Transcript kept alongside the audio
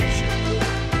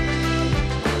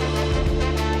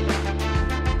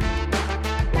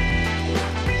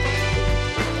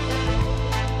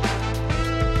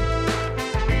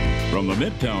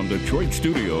Midtown Detroit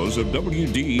studios of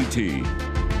WDET.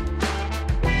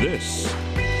 This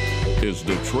is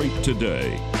Detroit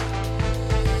Today.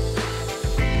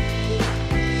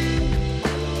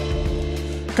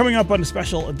 Coming up on a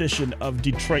special edition of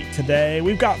Detroit Today,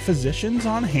 we've got physicians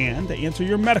on hand to answer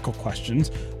your medical questions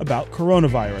about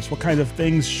coronavirus. What kinds of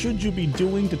things should you be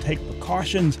doing to take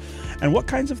precautions? And what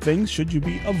kinds of things should you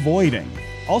be avoiding?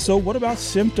 Also, what about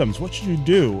symptoms? What should you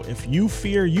do if you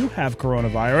fear you have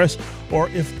coronavirus or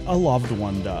if a loved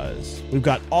one does? We've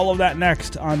got all of that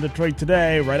next on Detroit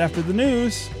Today, right after the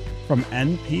news from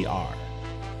NPR.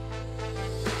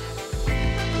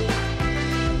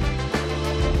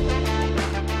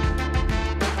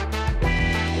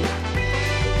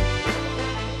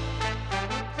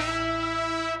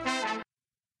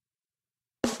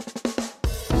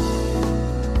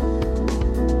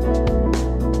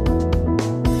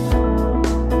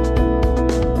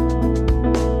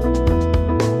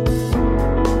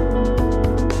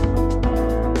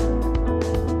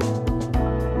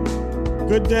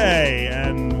 Good day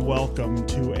and welcome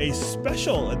to a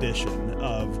special edition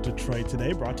of Detroit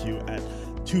Today, brought to you at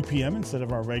 2 p.m. instead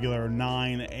of our regular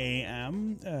 9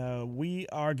 a.m. We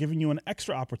are giving you an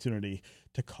extra opportunity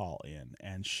to call in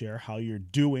and share how you're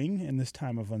doing in this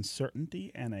time of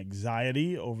uncertainty and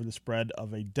anxiety over the spread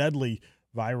of a deadly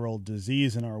viral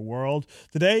disease in our world.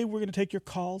 Today, we're going to take your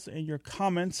calls and your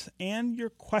comments and your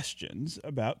questions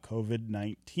about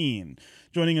COVID-19.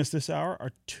 Joining us this hour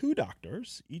are two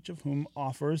doctors, each of whom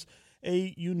offers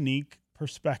a unique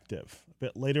perspective. A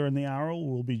bit later in the hour,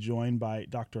 we'll be joined by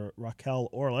Dr. Raquel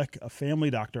Orlick, a family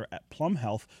doctor at Plum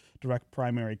Health Direct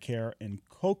Primary Care in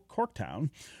Corktown.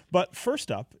 But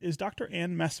first up is Dr.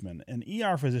 Ann Messman, an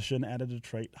ER physician at a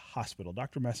Detroit hospital.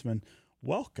 Dr. Messman,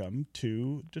 welcome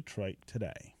to Detroit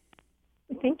Today.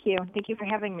 Thank you. Thank you for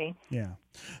having me. Yeah.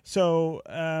 So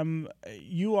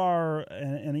you are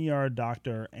an ER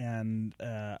doctor, and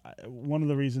one of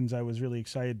the reasons I was really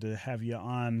excited to have you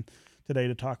on today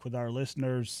to talk with our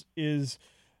listeners is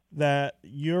that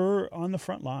you're on the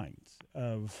front lines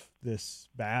of this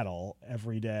battle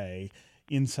every day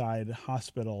inside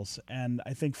hospitals. And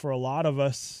I think for a lot of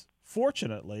us,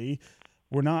 fortunately,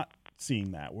 we're not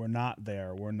seeing that. We're not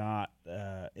there. We're not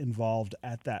involved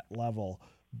at that level.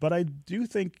 But I do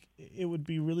think it would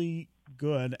be really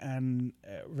good and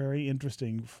very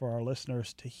interesting for our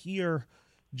listeners to hear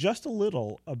just a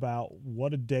little about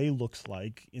what a day looks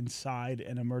like inside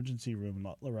an emergency room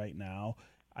right now.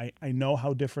 I know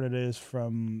how different it is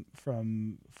from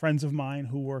friends of mine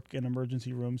who work in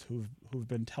emergency rooms who've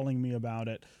been telling me about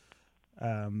it.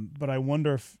 But I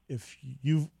wonder if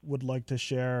you would like to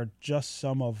share just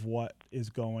some of what is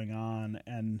going on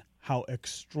and how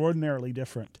extraordinarily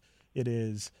different it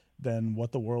is than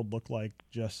what the world looked like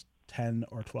just 10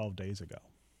 or 12 days ago.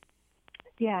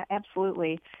 Yeah,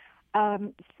 absolutely.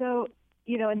 So,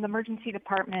 in the emergency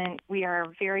department, we are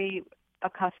very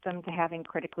accustomed to having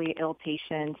critically ill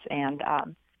patients, and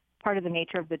part of the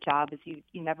nature of the job is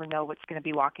you never know what's going to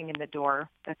be walking in the door.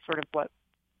 That's sort of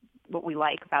what we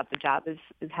like about the job is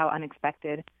how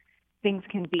unexpected things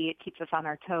can be. It keeps us on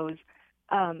our toes.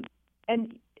 And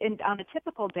on a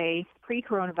typical day,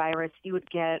 pre-coronavirus, you would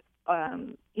get,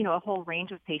 a whole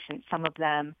range of patients. Some of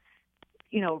them,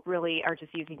 really are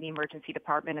just using the emergency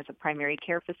department as a primary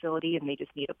care facility, and they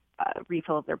just need a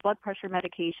refill of their blood pressure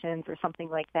medications or something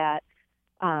like that,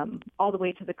 all the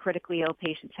way to the critically ill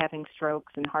patients having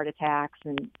strokes and heart attacks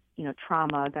and,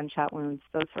 trauma, gunshot wounds,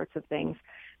 those sorts of things.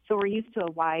 So we're used to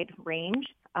a wide range.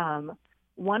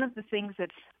 One of the things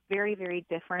that's very, very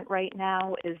different right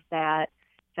now is that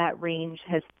range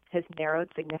has narrowed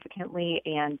significantly,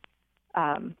 and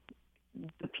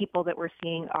the people that we're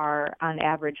seeing are, on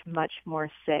average, much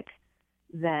more sick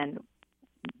than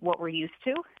what we're used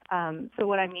to. So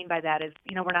what I mean by that is,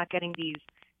 we're not getting these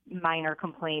minor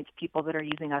complaints, people that are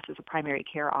using us as a primary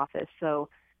care office. So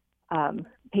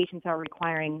patients are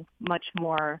requiring much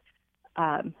more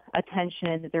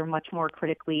attention. They're much more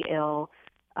critically ill.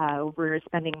 We're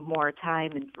spending more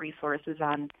time and resources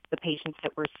on the patients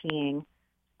that we're seeing.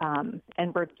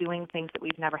 And we're doing things that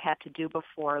we've never had to do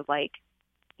before, like,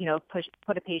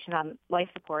 put a patient on life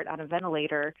support on a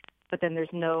ventilator, but then there's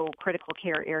no critical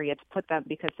care area to put them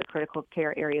because the critical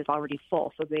care area is already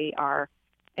full. So they are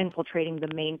infiltrating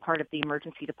the main part of the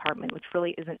emergency department, which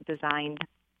really isn't designed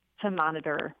to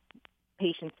monitor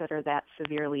patients that are that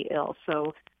severely ill.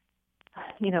 So,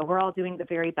 we're all doing the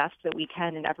very best that we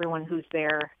can, and everyone who's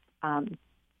there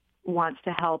wants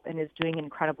to help and is doing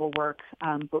incredible work,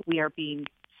 but we are being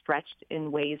stretched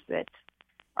in ways that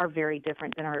are very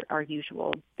different than our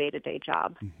usual day-to-day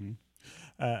job. Mm-hmm.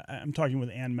 I'm talking with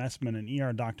Ann Messman, an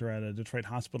ER doctor at a Detroit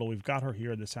hospital. We've got her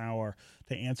here this hour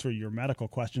to answer your medical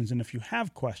questions. And if you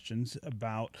have questions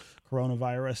about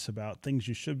coronavirus, about things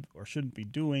you should or shouldn't be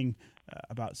doing,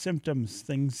 about symptoms,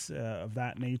 things of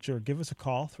that nature, give us a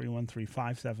call.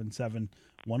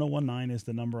 313-577-1019 is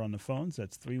the number on the phones.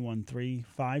 That's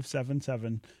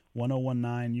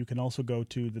 313-577-1019. You can also go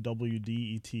to the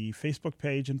WDET Facebook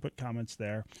page and put comments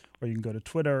there, or you can go to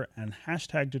Twitter and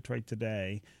hashtag Detroit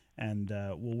Today, and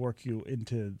we'll work you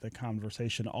into the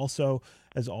conversation. Also,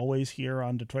 as always here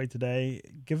on Detroit Today,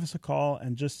 give us a call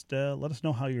and just let us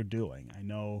know how you're doing. I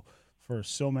know for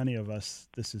so many of us,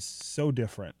 this is so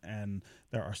different, and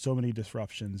there are so many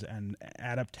disruptions and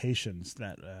adaptations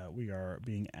that we are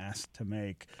being asked to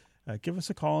make. Give us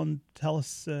a call and tell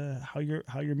us how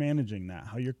you're managing that,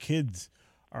 how your kids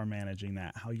are managing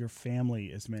that, how your family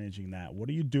is managing that. What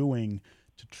are you doing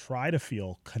to try to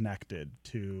feel connected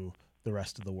to the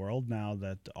rest of the world now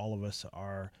that all of us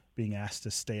are being asked to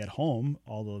stay at home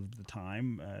all of the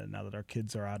time, now that our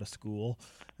kids are out of school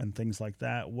and things like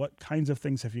that? What kinds of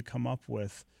things have you come up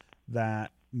with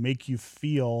that make you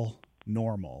feel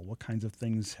normal? What kinds of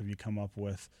things have you come up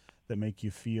with that make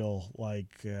you feel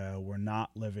like we're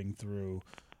not living through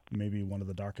maybe one of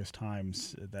the darkest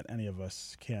times that any of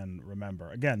us can remember?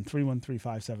 Again,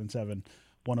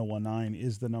 313-577-1019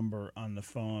 is the number on the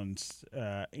phones.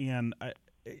 And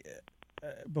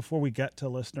before we get to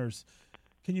listeners,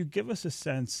 can you give us a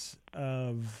sense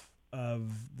of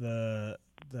the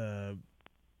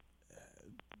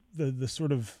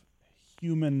sort of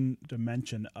human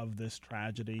dimension of this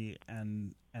tragedy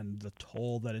and the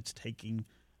toll that it's taking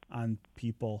on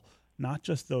people, not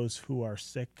just those who are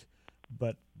sick,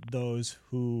 but those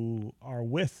who are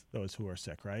with those who are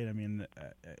sick, right? I mean,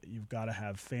 you've got to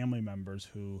have family members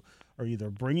who are either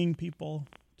bringing people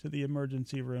to the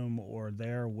emergency room or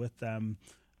there with them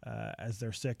as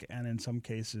they're sick, and in some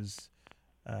cases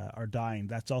are dying.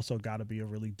 That's also got to be a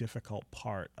really difficult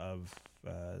part of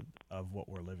what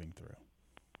we're living through.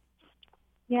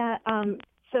 Yeah.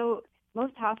 So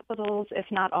most hospitals, if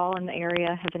not all in the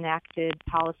area, have enacted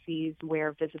policies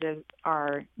where visitors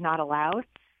are not allowed,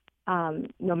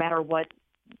 no matter what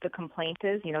the complaint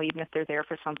is. You know, even if they're there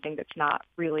for something that's not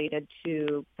related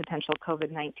to potential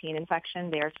COVID-19 infection,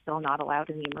 they are still not allowed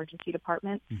in the emergency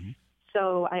department. Mm-hmm.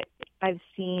 So I've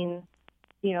seen,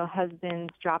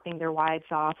 husbands dropping their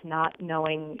wives off, not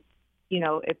knowing,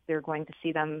 if they're going to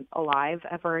see them alive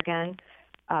ever again.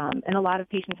 And a lot of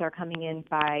patients are coming in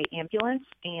by ambulance,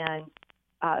 and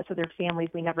so their families,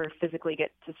 we never physically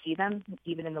get to see them,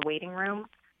 even in the waiting room.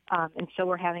 And so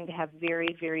we're having to have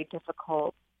very, very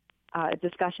difficult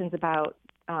discussions about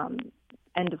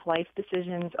end-of-life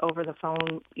decisions over the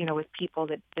phone, with people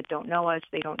that don't know us.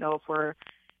 They don't know if we're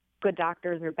good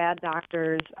doctors or bad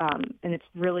doctors, and it's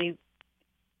really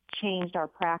changed our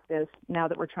practice now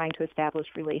that we're trying to establish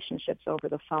relationships over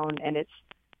the phone. And it's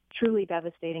truly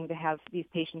devastating to have these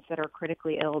patients that are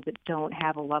critically ill that don't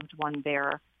have a loved one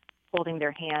there holding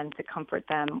their hand to comfort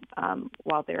them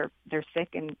while they're sick,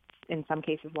 and in some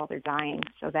cases while they're dying.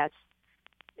 So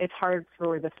it's hard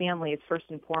for the families first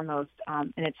and foremost,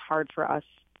 and it's hard for us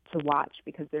to watch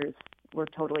because we're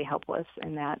totally helpless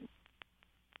in that.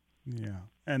 Yeah,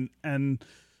 and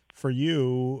for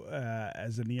you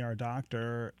as an ER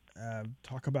doctor,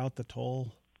 talk about the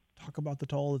toll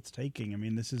it's taking. I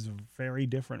mean, this is very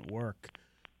different work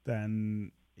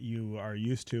than you are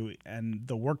used to, and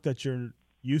the work that you're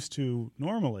used to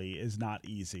normally is not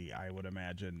easy, I would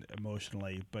imagine,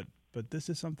 emotionally, but this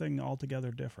is something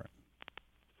altogether different.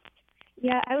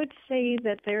 Yeah, I would say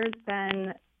that there's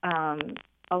been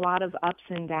a lot of ups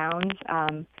and downs.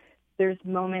 There's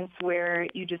moments where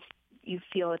you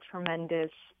feel a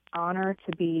tremendous honor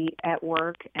to be at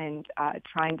work and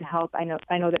trying to help. I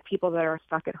know that people that are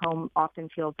stuck at home often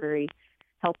feel very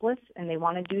helpless, and they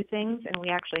want to do things, and we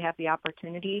actually have the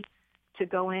opportunity to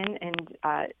go in and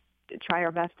try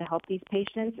our best to help these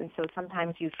patients. And so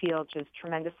sometimes you feel just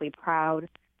tremendously proud.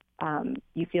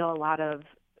 You feel a lot of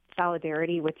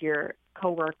solidarity with your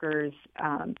coworkers,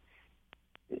 and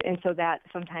so that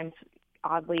sometimes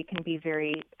oddly can be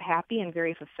very happy and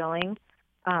very fulfilling.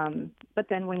 But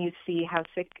then when you see how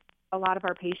sick a lot of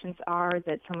our patients are,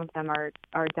 that some of them are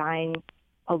dying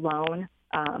alone,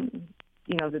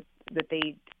 that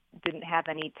they didn't have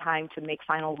any time to make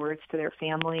final words to their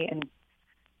family, and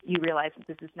you realize that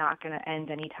this is not going to end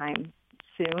anytime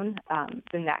soon,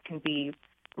 then that can be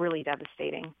really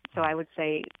devastating. So I would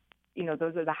say,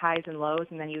 those are the highs and lows,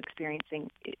 and then you experiencing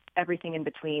everything in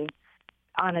between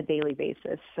on a daily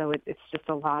basis. So it's just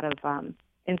a lot of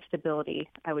instability,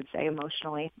 I would say,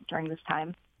 emotionally during this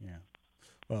time. Yeah.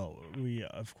 Well, we,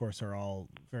 of course, are all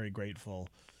very grateful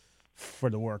for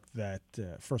the work that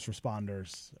first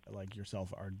responders like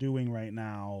yourself are doing right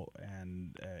now,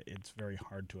 and it's very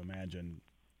hard to imagine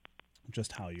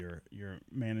just how you're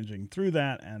managing through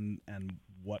that and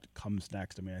what comes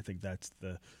next. I mean, I think that's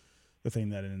the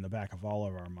thing that in the back of all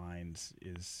of our minds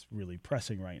is really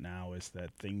pressing right now, is that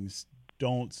things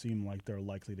don't seem like they're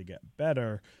likely to get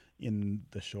better in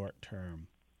the short term.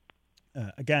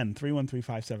 Again,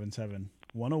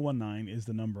 313-577-1019 is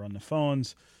the number on the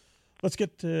phones. Let's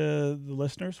get to the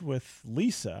listeners with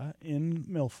Lisa in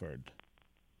Milford.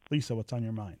 Lisa, what's on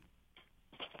your mind?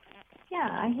 Yeah,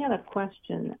 I had a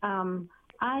question. I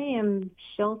am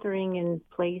sheltering in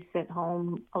place at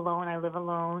home alone. I live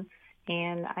alone,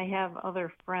 and I have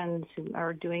other friends who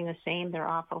are doing the same. They're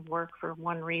off of work for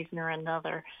one reason or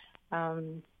another.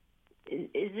 Is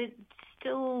it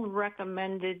still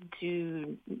recommended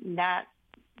to not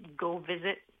go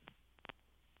visit?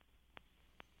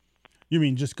 You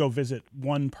mean just go visit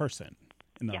one person,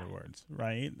 in Yeah. other words,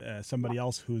 right? Somebody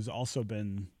else who's also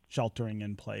been sheltering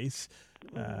in place.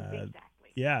 Exactly.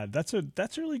 Yeah, that's a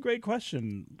really great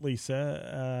question,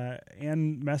 Lisa.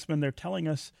 Ann Messman, they're telling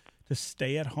us to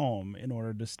stay at home in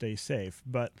order to stay safe.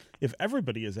 But if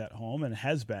everybody is at home and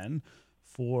has been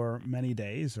for many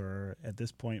days, or at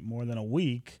this point more than a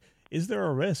week, is there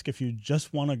a risk, if you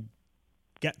just want to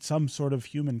get some sort of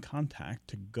human contact,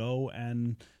 to go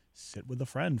and sit with a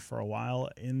friend for a while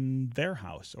in their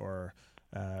house, or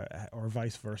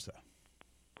vice versa?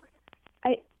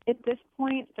 At this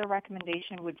point, the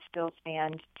recommendation would still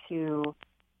stand to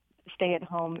stay at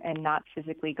home and not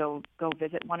physically go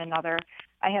visit one another.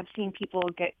 I have seen people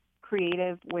get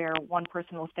creative where one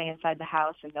person will stay inside the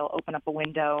house and they'll open up a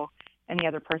window, and the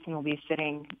other person will be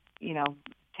sitting,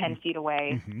 10 feet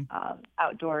away,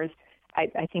 outdoors.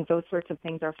 I think those sorts of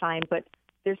things are fine, but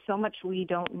there's so much we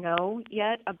don't know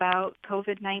yet about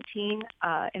COVID-19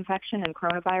 infection and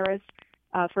coronavirus.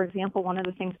 For example, one of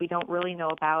the things we don't really know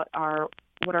about are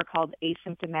what are called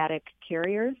asymptomatic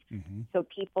carriers. So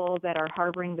people that are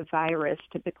harboring the virus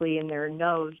typically in their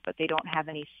nose, but they don't have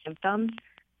any symptoms.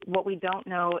 What we don't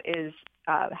know is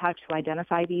how to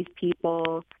identify these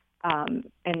people,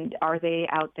 and are they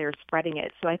out there spreading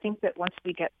it. So I think that once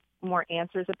we get more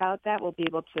answers about that, we'll be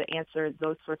able to answer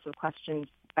those sorts of questions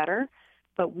better.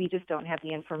 But we just don't have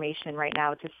the information right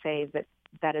now to say that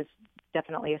that is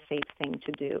definitely a safe thing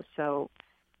to do. So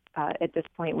at this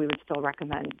point, we would still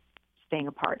recommend staying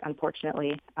apart,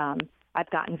 unfortunately. I've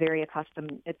gotten very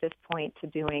accustomed at this point to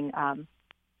doing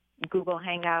Google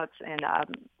Hangouts and,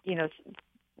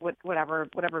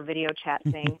 whatever video chat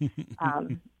thing.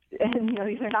 And,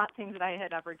 these are not things that I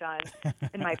had ever done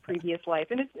in my previous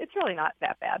life. And it's really not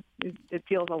that bad. It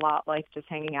feels a lot like just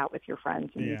hanging out with your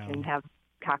friends, and you can have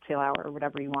cocktail hour or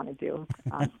whatever you want to do.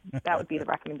 That would be the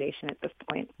recommendation at this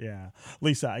point. Yeah.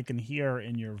 Lisa, I can hear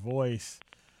in your voice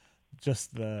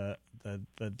just the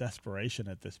desperation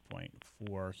at this point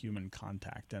for human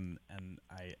contact, and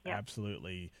I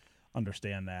absolutely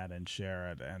understand that and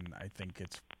share it, and I think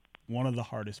it's one of the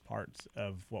hardest parts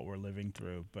of what we're living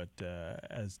through. But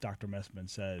as Dr. Messman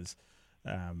says,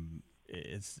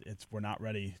 it's we're not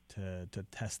ready to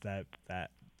test that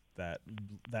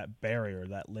barrier,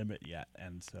 that limit yet,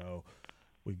 and so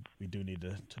we do need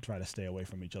to try to stay away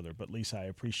from each other. But Lisa, I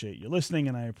appreciate you listening,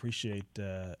 and I appreciate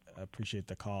the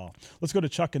call. Let's go to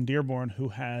Chuck in Dearborn, who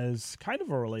has kind of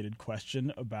a related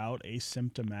question about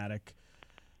asymptomatic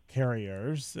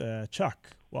carriers.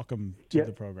 Chuck, welcome to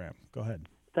the program. Go ahead.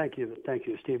 Thank you,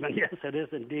 Stephen. Yes, it is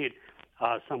indeed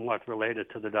somewhat related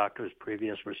to the doctor's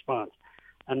previous response.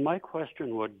 And my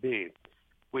question would be,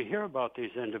 we hear about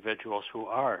these individuals who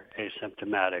are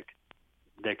asymptomatic.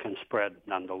 They can spread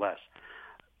nonetheless.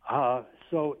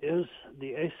 So is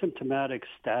the asymptomatic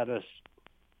status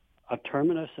a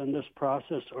terminus in this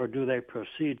process, or do they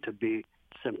proceed to be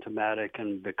symptomatic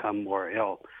and become more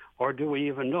ill? Or do we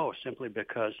even know, simply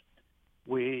because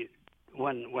when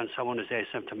someone is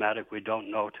asymptomatic, we don't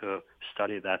know to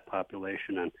study that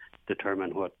population and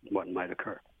determine what might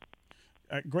occur?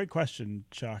 Great question,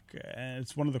 Chuck. And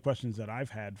it's one of the questions that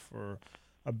I've had for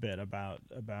a bit about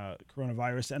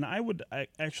coronavirus. And I would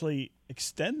actually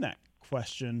extend that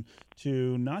question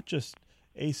to not just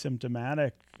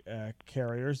asymptomatic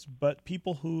carriers, but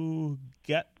people who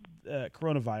get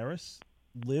coronavirus,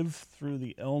 live through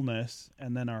the illness,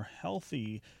 and then are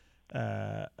healthy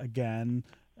again.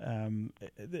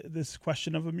 This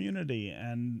question of immunity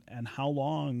and how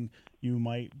long you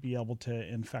might be able to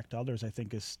infect others, I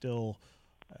think, is still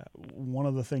one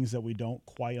of the things that we don't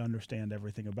quite understand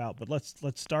everything about. But let's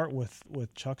start with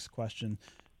Chuck's question.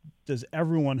 Does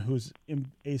everyone who's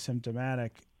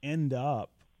asymptomatic end up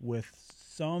with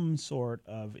some sort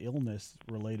of illness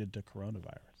related to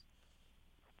coronavirus?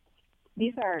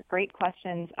 These are great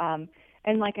questions.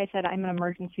 And like I said, I'm an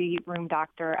emergency room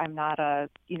doctor. I'm not a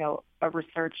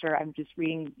researcher. I'm just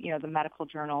reading, the medical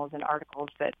journals and articles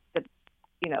that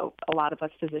a lot of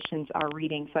us physicians are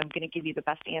reading. So I'm going to give you the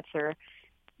best answer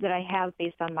that I have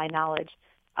based on my knowledge.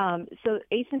 So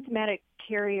asymptomatic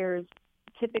carriers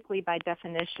typically by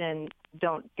definition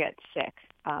don't get sick.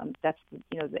 That's,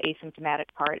 the asymptomatic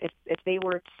part. If they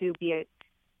were to be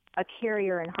a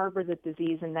carrier and harbor the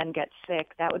disease and then get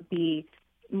sick, that would be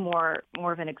more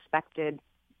of an expected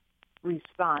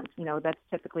response. That's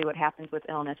typically what happens with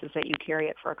illness, is that you carry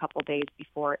it for a couple days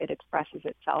before it expresses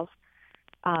itself.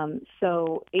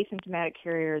 So asymptomatic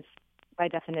carriers, by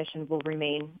definition, will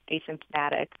remain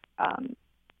asymptomatic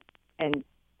and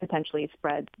potentially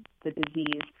spread the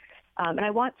disease. And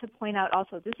I want to point out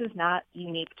also, this is not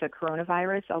unique to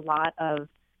coronavirus. A lot of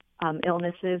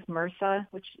illnesses, MRSA,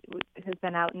 which has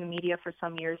been out in the media for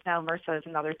some years now, MRSA is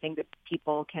another thing that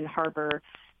people can harbor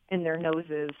in their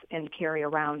noses and carry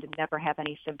around and never have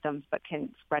any symptoms, but can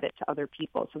spread it to other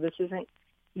people. So this isn't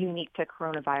unique to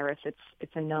coronavirus.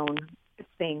 It's a known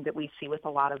thing that we see with a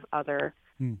lot of other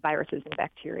viruses and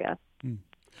bacteria.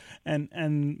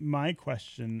 And my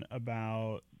question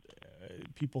about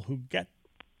people who get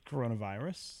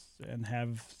coronavirus and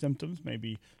have symptoms,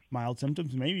 maybe mild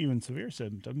symptoms, maybe even severe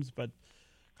symptoms, but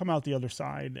come out the other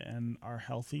side and are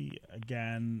healthy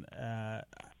again,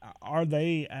 are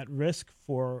they at risk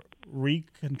for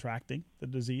recontracting the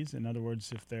disease? In other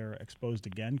words, if they're exposed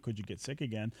again, could you get sick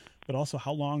again? But also,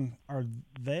 how long are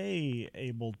they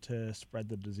able to spread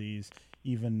the disease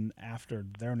even after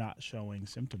they're not showing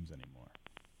symptoms anymore?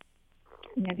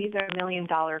 Yeah, these are $1 million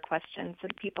questions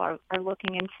that people are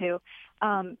looking into.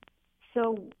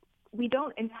 So we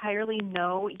don't entirely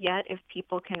know yet if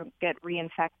people can get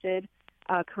reinfected.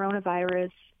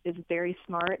 Coronavirus is very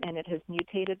smart, and it has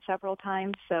mutated several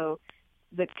times. So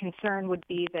the concern would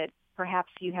be that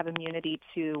perhaps you have immunity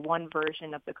to one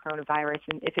version of the coronavirus,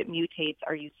 and if it mutates,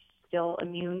 are you still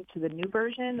immune to the new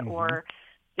version, or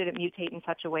did it mutate in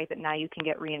such a way that now you can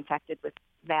get reinfected with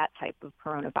that type of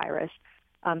coronavirus?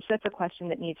 So that's a question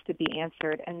that needs to be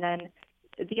answered. And then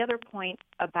the other point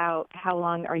about how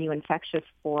long are you infectious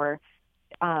for,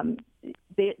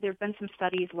 there have been some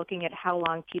studies looking at how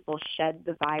long people shed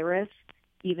the virus,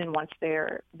 even once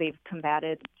they've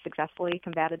successfully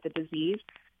combated the disease.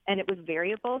 And it was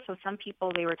variable. So some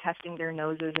people, they were testing their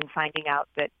noses and finding out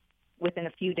that within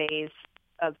a few days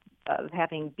of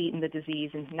having beaten the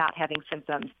disease and not having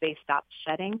symptoms, they stopped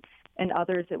shedding. And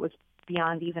others, it was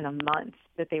beyond even a month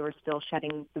that they were still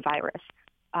shedding the virus.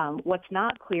 What's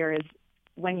not clear is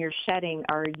when you're shedding,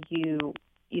 are you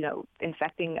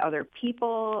infecting other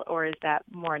people, or is that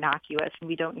more innocuous? And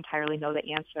we don't entirely know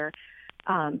the answer.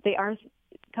 They are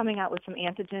coming out with some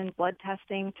antigen blood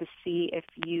testing to see if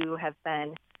you have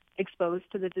been exposed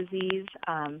to the disease.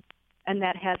 And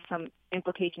that has some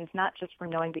implications, not just for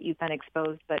knowing that you've been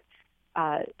exposed, but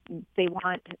they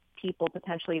want people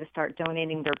potentially to start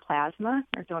donating their plasma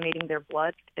or donating their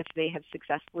blood if they have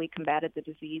successfully combated the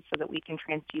disease, so that we can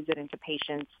transfuse it into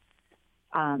patients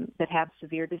that have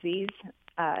severe disease.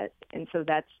 And so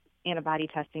that's antibody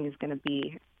testing is going to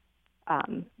be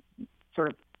sort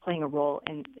of playing a role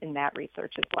in that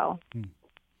research as well.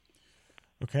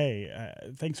 Okay.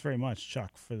 Thanks very much,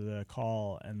 Chuck, for the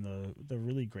call and the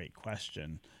really great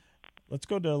question. Let's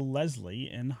go to Leslie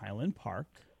in Highland Park.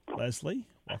 Leslie,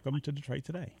 welcome to Detroit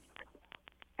Today.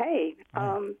 Hey,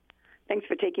 thanks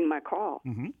for taking my call.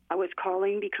 I was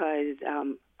calling because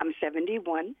I'm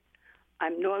 71. I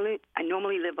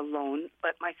normally live alone,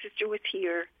 but my sister was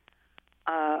here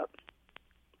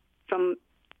from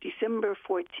December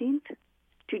 14th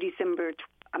to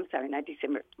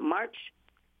March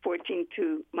 14th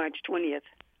to March 20th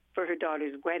for her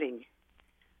daughter's wedding.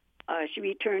 She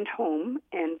returned home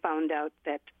and found out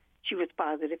that she was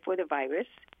positive for the virus,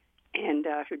 and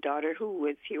her daughter, who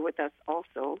was here with us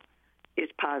also, is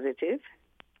positive.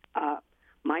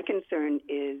 My concern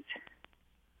is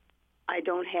I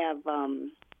don't have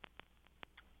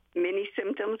many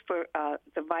symptoms for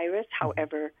the virus.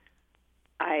 However,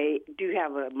 I do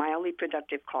have a mildly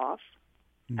productive cough.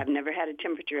 I've never had a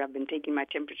temperature. I've been taking my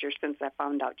temperature since I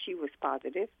found out she was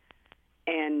positive.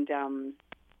 And,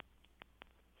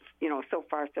 so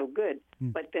far so good.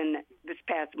 But then this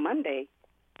past Monday,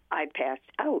 I passed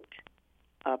out.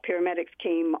 Paramedics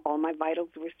came. All my vitals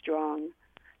were strong.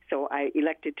 So I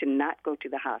elected to not go to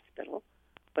the hospital.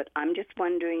 But I'm just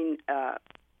wondering,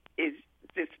 is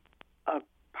this a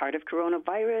part of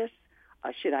coronavirus?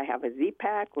 Should I have a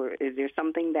Z-Pack, or is there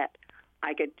something that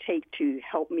I could take to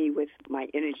help me with my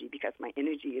energy, because my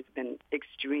energy has been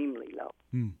extremely low.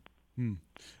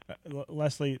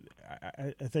 Leslie,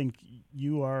 I think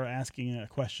you are asking a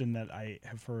question that I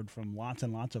have heard from lots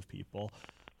and lots of people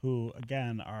who,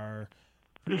 again, are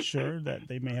pretty sure that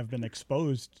they may have been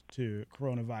exposed to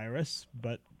coronavirus,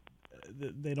 but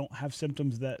they don't have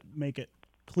symptoms that make it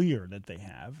clear that they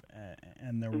have,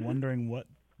 and they're wondering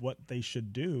what they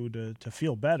should do to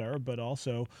feel better, but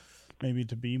also maybe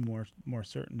to be more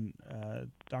certain.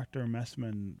 Dr.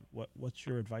 Messman, what's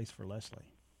your advice for Leslie?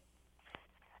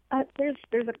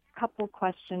 There's a couple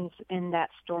questions in that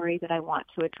story that I want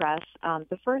to address.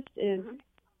 The first is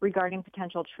regarding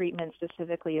potential treatment,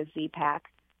 specifically a Z-Pak.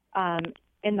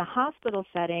 In the hospital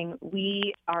setting,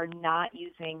 we are not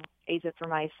using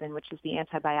azithromycin, which is the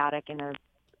antibiotic in a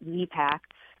Z-Pak,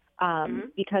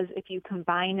 because if you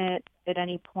combine it at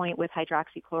any point with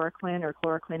hydroxychloroquine or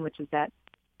chloroquine, which is that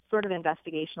sort of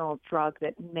investigational drug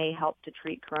that may help to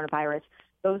treat coronavirus,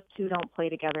 those two don't play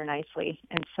together nicely.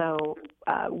 And so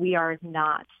we are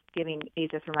not giving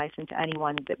azithromycin to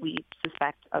anyone that we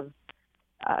suspect of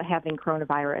having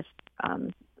coronavirus,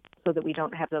 so that we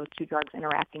don't have those two drugs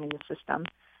interacting in the system.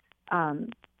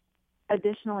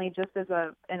 Additionally, just as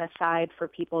an aside for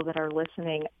people that are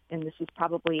listening, and this is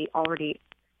probably already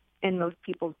in most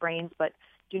people's brains, but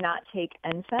do not take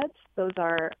NSAIDs. Those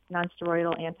are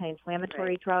nonsteroidal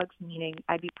anti-inflammatory drugs, meaning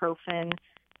ibuprofen,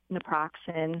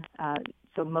 naproxen,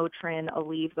 so Motrin,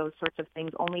 Aleve, those sorts of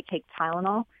things. Only take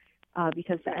Tylenol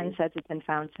because the NSAIDs have been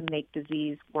found to make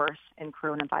disease worse in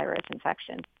coronavirus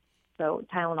infection. So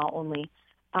Tylenol only.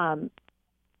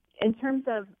 In terms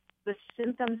of the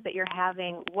symptoms that you're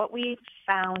having, what we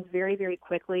found very, very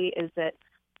quickly is that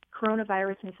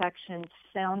coronavirus infection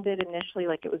sounded initially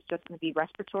like it was just going to be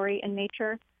respiratory in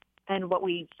nature. And what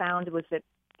we found was that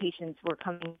patients were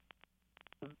coming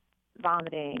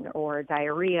vomiting or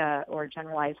diarrhea or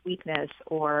generalized weakness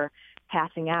or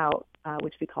passing out,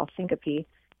 which we call syncope,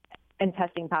 and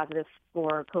testing positive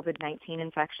for COVID-19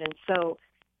 infection. So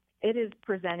it is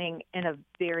presenting in a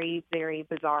very, very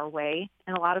bizarre way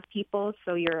in a lot of people.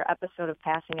 So your episode of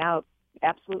passing out,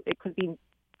 absolutely,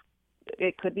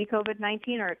 it could be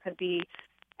COVID-19 or it could be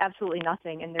absolutely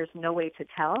nothing, and there's no way to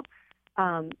tell.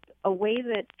 A way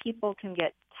that people can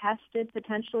get tested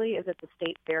potentially is at the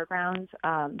state fairgrounds.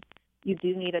 You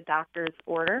do need a doctor's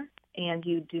order, and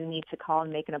you do need to call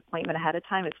and make an appointment ahead of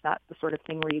time. It's not the sort of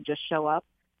thing where you just show up,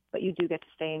 but you do get to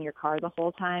stay in your car the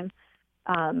whole time.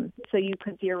 So you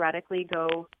could theoretically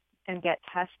go and get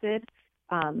tested.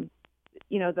 The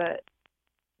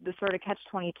sort of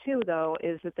catch-22, though,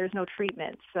 is that there's no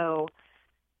treatment. So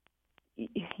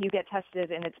you get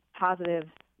tested and it's positive.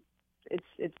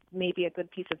 It's maybe a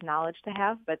good piece of knowledge to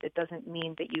have, but it doesn't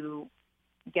mean that you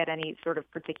get any sort of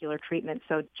particular treatment.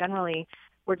 So generally,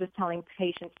 we're just telling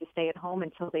patients to stay at home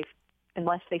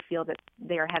unless they feel that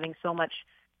they are having so much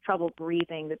trouble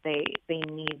breathing that they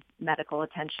need medical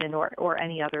attention or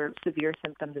any other severe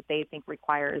symptom that they think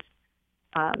requires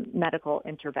medical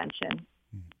intervention.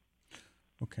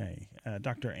 Okay.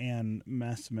 Dr. Ann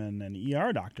Messman, an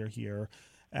ER doctor here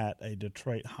at a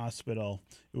Detroit hospital.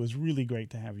 It was really great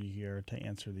to have you here to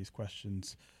answer these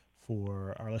questions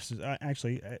for our listeners.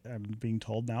 Actually, I'm being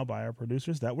told now by our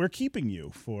producers that we're keeping you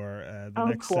for the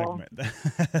next segment.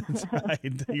 That's right.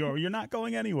 You're not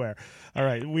going anywhere. All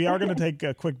right. We are going to take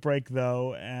a quick break,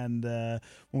 though, and when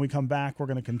we come back, we're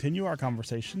going to continue our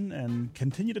conversation and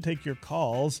continue to take your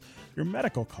calls, your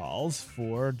medical calls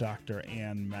for Dr.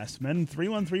 Ann Messman.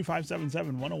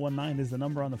 313-577-1019 is the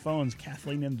number on the phones.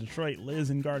 Kathleen in Detroit, Liz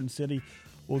in Garden City.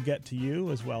 We'll get to you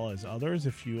as well as others.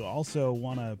 If you also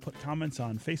want to put comments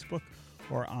on Facebook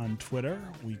or on Twitter,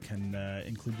 we can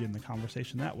include you in the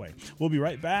conversation that way. We'll be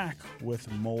right back with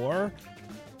more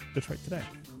Detroit Today.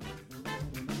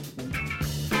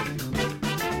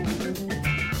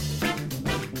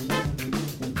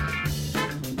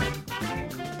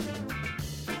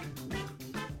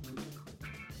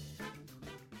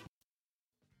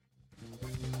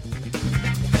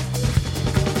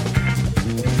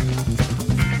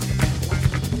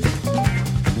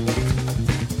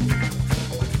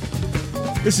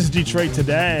 This is Detroit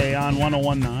Today on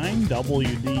 101.9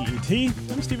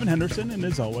 WDET. I'm Stephen Henderson, and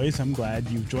as always, I'm glad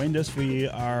you've joined us. We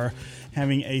are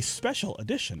having a special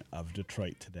edition of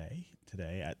Detroit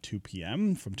today at 2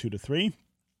 p.m. from 2 to 3,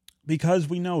 because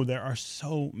we know there are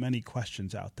so many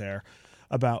questions out there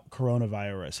about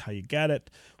coronavirus, how you get it,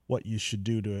 what you should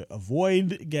do to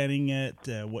avoid getting it,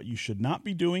 what you should not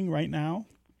be doing right now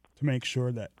to make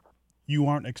sure that you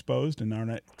aren't exposed and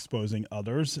aren't exposing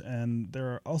others. And there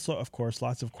are also, of course,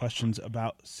 lots of questions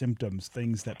about symptoms,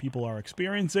 things that people are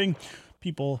experiencing,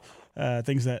 people,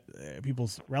 things that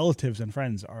people's relatives and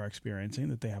friends are experiencing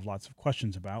that they have lots of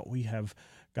questions about. We have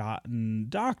gotten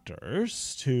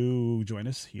doctors to join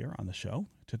us here on the show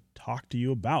to talk to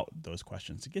you about those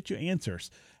questions, to get you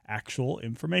answers, actual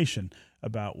information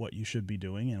about what you should be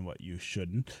doing and what you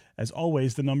shouldn't. As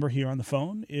always, the number here on the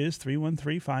phone is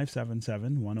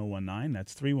 313-577-1019.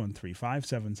 That's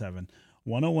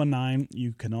 313-577-1019.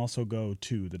 You can also go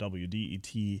to the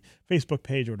WDET Facebook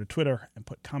page or to Twitter and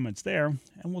put comments there,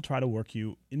 and we'll try to work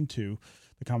you into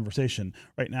the conversation.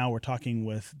 Right now, we're talking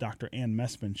with Dr. Ann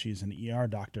Messman. She's an ER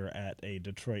doctor at a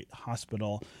Detroit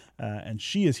hospital, and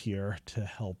she is here to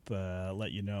help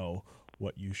let you know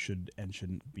what you should and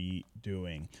shouldn't be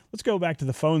doing. Let's go back to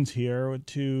the phones here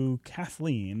to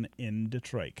Kathleen in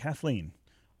Detroit. Kathleen,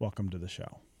 welcome to the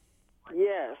show.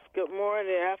 Yes, good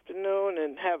morning, afternoon,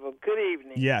 and have a good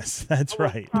evening. Yes, that's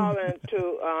right. I was calling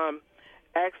to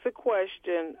ask a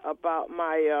question about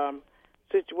my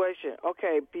situation.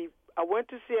 Okay, I went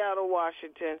to Seattle,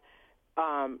 Washington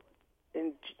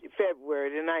in February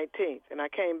the 19th, and I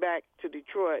came back to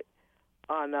Detroit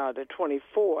on the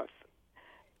 24th.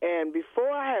 And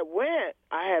before I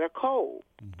had a cold.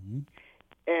 Mm-hmm.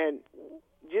 And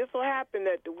just so happened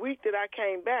that the week that I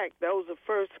came back, that was the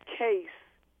first case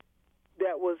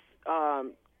that was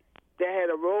that had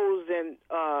arose in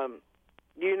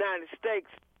the United States,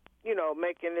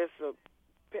 making this a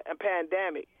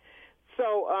pandemic.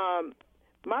 So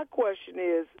my question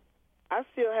is, I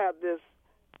still have this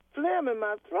phlegm in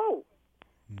my throat,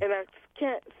 and I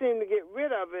can't seem to get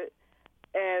rid of it.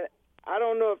 And I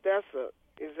don't know if that's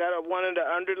one of the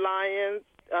underlying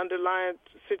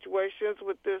situations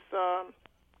with this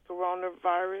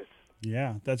coronavirus?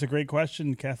 Yeah, that's a great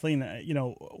question, Kathleen.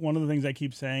 One of the things I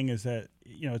keep saying is that,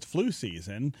 it's flu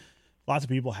season. Lots of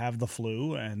people have the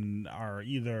flu and are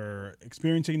either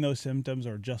experiencing those symptoms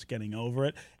or just getting over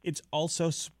it. It's also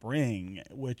spring,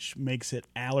 which makes it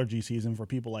allergy season for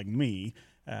people like me.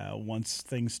 Once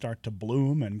things start to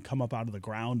bloom and come up out of the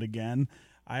ground again,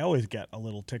 I always get a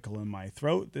little tickle in my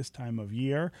throat this time of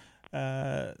year.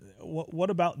 What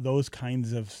about those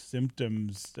kinds of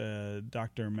symptoms,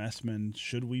 Dr. Messman?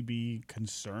 Should we be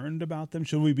concerned about them?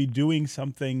 Should we be doing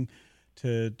something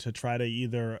to try to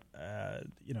either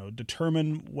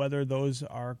determine whether those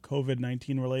are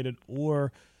COVID-19 related,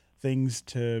 or things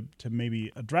to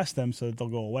maybe address them so that they'll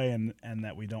go away and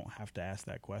that we don't have to ask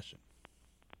that question?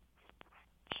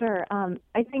 Sure.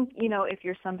 I think, if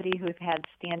you're somebody who's had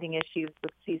standing issues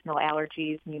with seasonal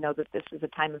allergies, and you know that this is a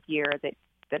time of year that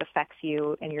affects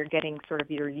you and you're getting sort of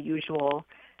your usual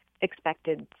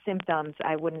expected symptoms,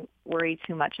 I wouldn't worry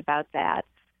too much about that.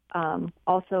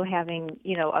 Also having,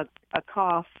 a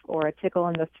cough or a tickle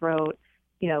in the throat,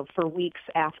 for weeks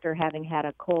after having had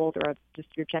a cold or just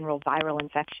your general viral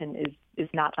infection is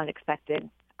not unexpected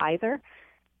either.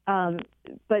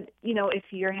 But, if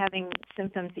you're having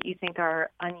symptoms that you think are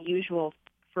unusual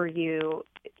for you,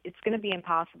 it's going to be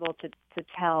impossible to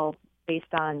tell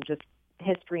based on just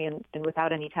history and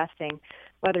without any testing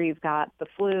whether you've got the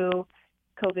flu,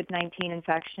 COVID-19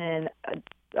 infection,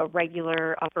 a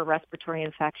regular upper respiratory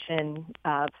infection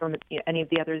from any of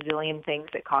the other zillion things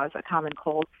that cause a common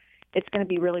cold. It's going to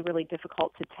be really, really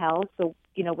difficult to tell. So,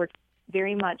 we're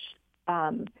very much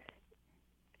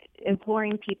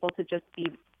imploring people to just be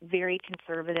very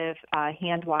conservative.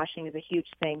 Hand washing is a huge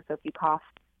thing. So if you cough,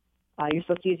 you're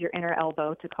supposed to use your inner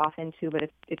elbow to cough into, but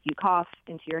if you cough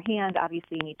into your hand,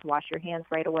 obviously you need to wash your hands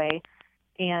right away.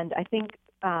 And I think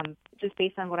just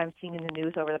based on what I'm seeing in the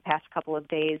news over the past couple of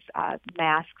days,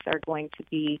 masks are going to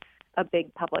be a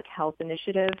big public health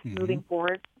initiative moving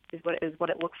forward, is what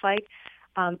it looks like.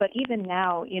 But even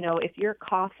now, if you're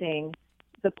coughing,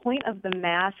 the point of the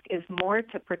mask is more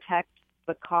to protect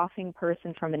the coughing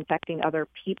person from infecting other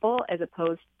people as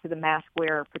opposed to the mask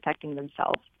wearer protecting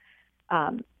themselves.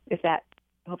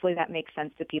 Hopefully that makes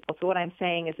sense to people. So what I'm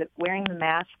saying is that wearing the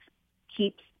mask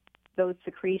keeps those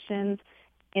secretions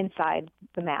inside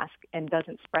the mask and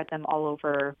doesn't spread them all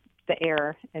over the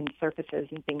air and surfaces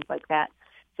and things like that.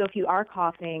 So if you are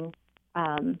coughing,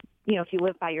 if you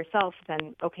live by yourself,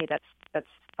 then okay, that's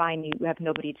fine. You have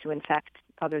nobody to infect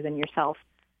other than yourself.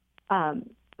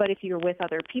 But if you're with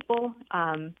other people,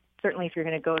 certainly if you're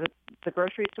going to go to the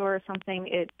grocery store or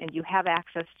something, and you have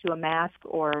access to a mask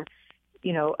or,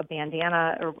 a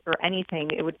bandana or anything,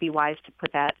 it would be wise to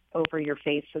put that over your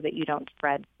face so that you don't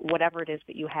spread whatever it is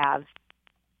that you have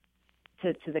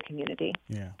to the community.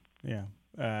 Yeah.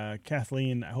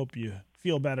 Kathleen, I hope you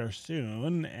feel better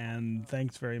soon, and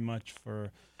thanks very much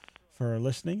for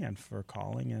listening and for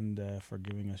calling and for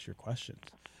giving us your questions.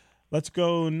 Let's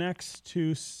go next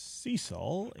to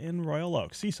Cecil in Royal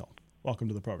Oak. Cecil, welcome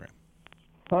to the program.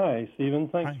 Hi, Stephen.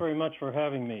 Thanks Hi. very much for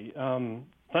having me.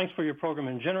 Thanks for your program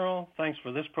in general. Thanks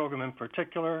for this program in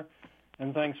particular.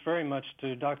 And thanks very much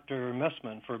to Dr.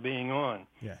 Messman for being on.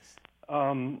 Yes.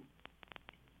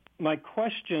 My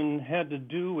question had to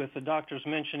do with the doctor's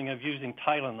mentioning of using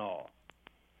Tylenol.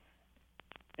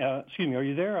 Excuse me, are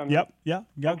you there? Yep. Yeah.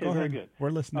 Okay, go very ahead. good. We're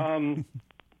listening.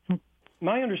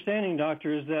 My understanding,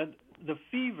 doctor, is that the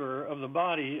fever of the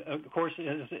body, of course,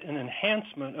 is an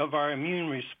enhancement of our immune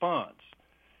response.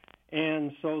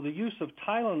 And so the use of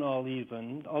Tylenol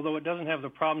even, although it doesn't have the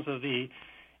problems of the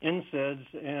NSAIDs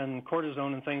and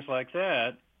cortisone and things like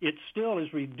that, it still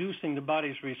is reducing the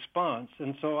body's response.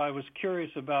 And so I was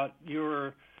curious about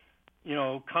your,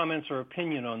 comments or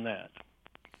opinion on that.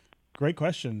 Great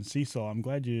question, Cecil. I'm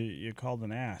glad you called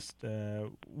and asked.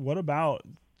 What about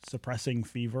suppressing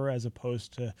fever as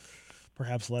opposed to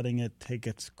perhaps letting it take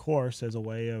its course as a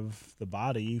way of the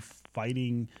body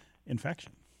fighting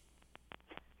infection?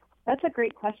 That's a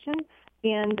great question.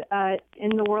 And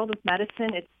in the world of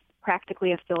medicine, it's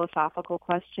practically a philosophical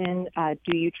question.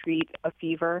 Do you treat a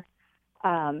fever?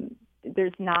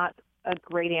 There's not a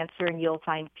great answer, and you'll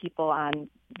find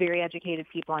very educated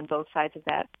people on both sides of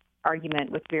that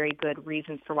argument with very good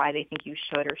reasons for why they think you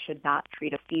should or should not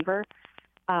treat a fever.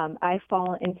 I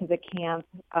fall into the camp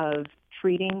of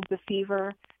treating the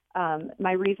fever.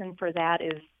 My reason for that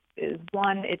is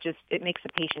one, it makes the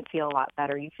patient feel a lot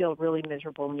better. You feel really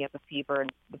miserable when you have a fever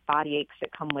and the body aches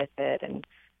that come with it and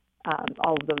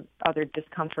all of the other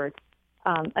discomforts.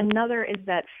 Another is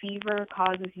that fever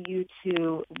causes you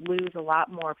to lose a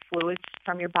lot more fluids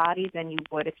from your body than you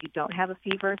would if you don't have a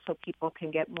fever, so people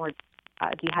can get more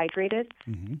dehydrated.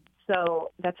 Mm-hmm.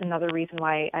 So that's another reason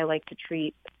why I like to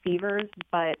treat fevers.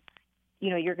 But,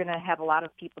 you're going to have a lot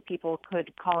of people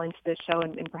could call into this show,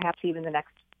 and perhaps even the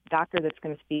next doctor that's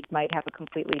going to speak might have a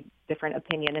completely different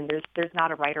opinion. And there's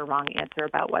not a right or wrong answer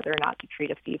about whether or not to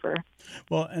treat a fever.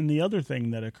 Well, and the other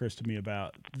thing that occurs to me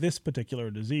about this particular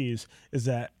disease is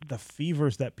that the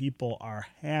fevers that people are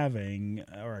having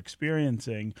or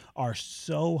experiencing are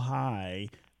so high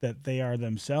that they are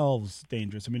themselves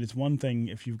dangerous. I mean, it's one thing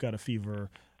if you've got a fever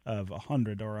of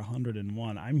 100 or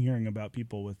 101. I'm hearing about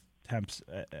people with temps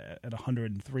at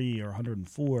 103 or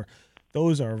 104.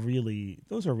 Those are really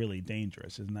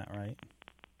dangerous, isn't that right?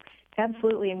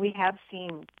 Absolutely, and we have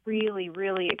seen really,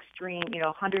 really extreme,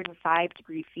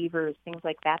 105-degree fevers, things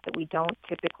like that we don't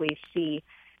typically see.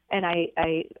 And I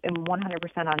am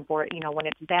 100% on board. When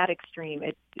it's that extreme,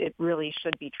 it really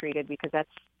should be treated because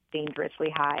that's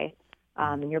dangerously high.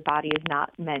 And your body is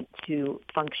not meant to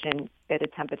function at a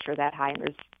temperature that high. And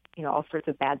there's, all sorts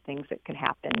of bad things that can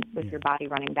happen with your body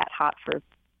running that hot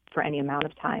for any amount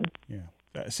of time. Yeah.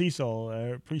 Cecil, I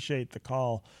appreciate the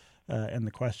call and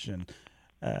the question.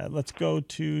 Let's go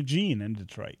to Gene in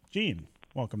Detroit. Gene,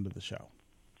 welcome to the show.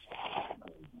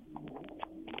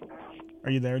 Are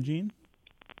you there, Gene?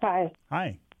 Hi.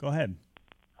 Hi. Go ahead.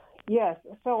 Yes.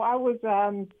 So I was,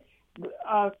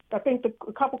 I think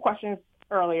a couple questions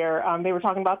earlier, they were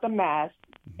talking about the mask,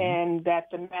 mm-hmm. and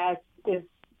that the mask is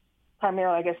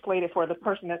primarily, I guess, slated for the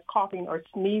person that's coughing or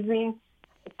sneezing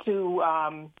to,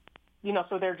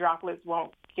 so their droplets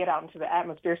won't get out into the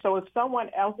atmosphere. So if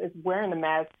someone else is wearing the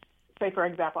mask, say, for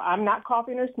example, I'm not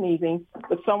coughing or sneezing,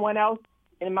 but someone else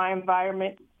in my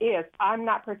environment is, I'm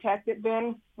not protected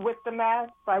then with the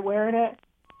mask by wearing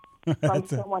it from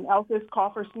someone else's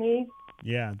cough or sneeze?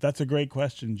 Yeah, that's a great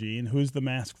question, Gene. Who's the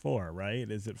mask for, right?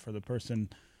 Is it for the person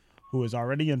who is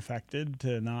already infected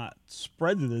to not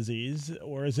spread the disease,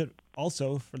 or is it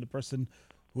also for the person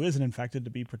who isn't infected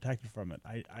to be protected from it?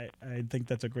 I think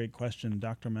that's a great question.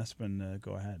 Dr. Messman,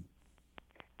 go ahead.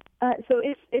 So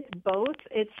it's both.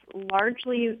 It's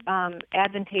largely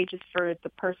advantageous for the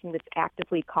person that's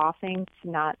actively coughing to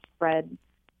not spread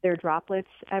their droplets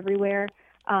everywhere.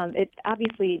 It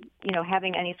obviously,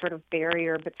 having any sort of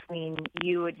barrier between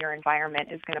you and your environment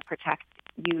is going to protect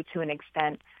you to an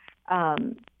extent.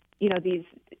 These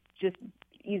just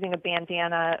using a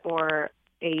bandana or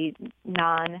a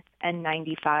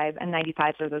non-N95.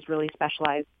 N95s are those really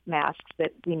specialized masks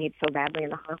that we need so badly in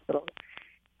the hospitals.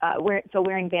 So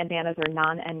wearing bandanas or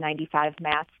non-N95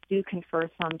 masks do confer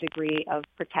some degree of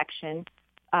protection.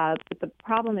 But the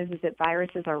problem is that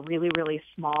viruses are really, really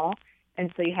small.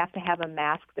 And so you have to have a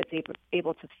mask that's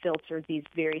able to filter these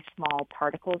very small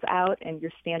particles out. And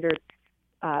your standard,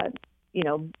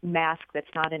 mask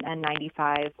that's not an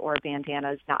N95 or a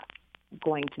bandana is not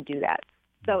going to do that.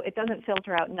 So it doesn't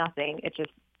filter out nothing. It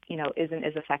just, isn't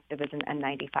as effective as an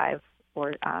N95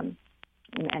 or an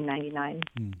N99.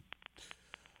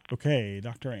 Okay,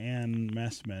 Dr. Ann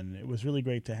Messman, it was really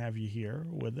great to have you here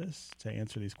with us to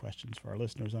answer these questions for our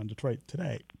listeners on Detroit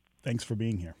Today. Thanks for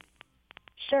being here.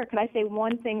 Sure. Could I say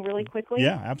one thing really quickly?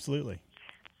 Yeah, absolutely.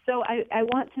 So I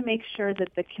want to make sure that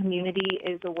the community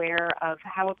is aware of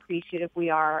how appreciative we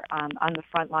are on the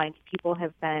front lines. People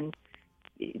have been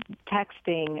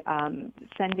texting,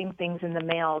 sending things in the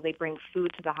mail. They bring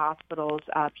food to the hospitals.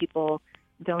 People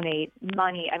donate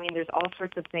money. I mean, there's all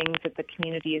sorts of things that the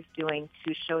community is doing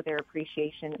to show their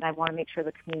appreciation. And I want to make sure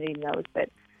the community knows that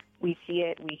we see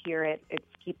it, we hear it. It's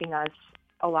keeping us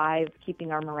alive,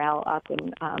 keeping our morale up,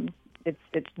 and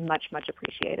it's much, much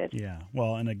appreciated. Yeah.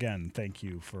 Well, and again, thank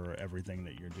you for everything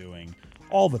that you're doing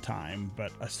all the time,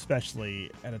 but especially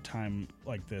at a time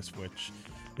like this, which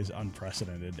is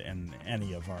unprecedented in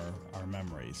any of our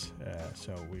memories.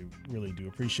 So we really do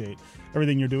appreciate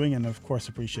everything you're doing, and of course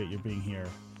appreciate you being here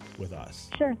with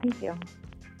us. Sure. Thank you.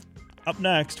 Up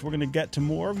next, we're going to get to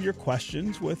more of your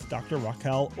questions with Dr.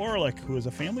 Raquel Orlick, who is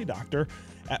a family doctor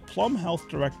at Plum Health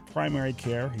Direct Primary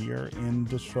Care here in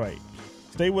Detroit.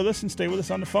 Stay with us and stay with us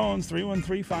on the phones.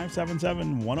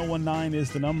 313-577-1019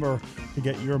 is the number to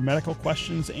get your medical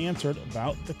questions answered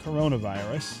about the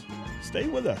coronavirus. Stay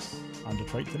with us on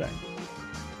Detroit Today.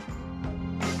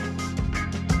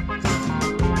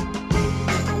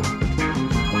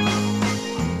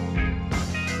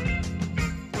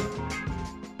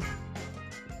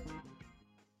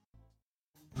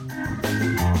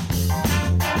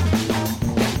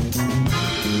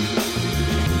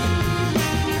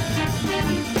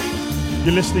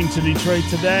 You're listening to Detroit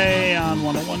Today on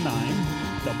 1019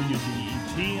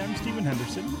 WDET. I'm Stephen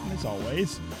Henderson, and as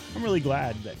always, I'm really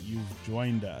glad that you've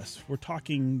joined us. We're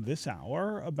talking this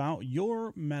hour about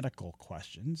your medical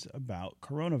questions about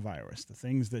coronavirus, the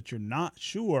things that you're not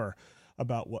sure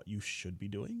about, what you should be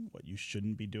doing, what you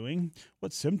shouldn't be doing,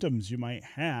 what symptoms you might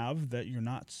have that you're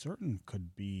not certain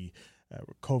could be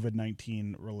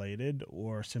COVID-19 related,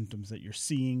 or symptoms that you're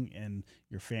seeing in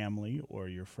your family or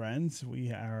your friends.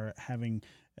 We are having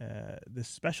this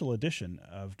special edition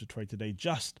of Detroit Today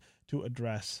just to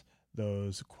address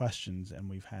those questions, and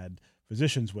we've had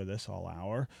physicians with us all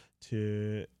hour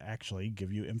to actually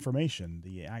give you information,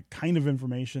 the kind of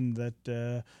information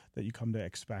that you come to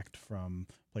expect from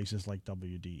places like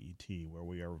WDET, where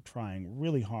we are trying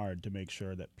really hard to make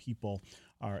sure that people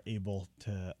are able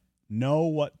to know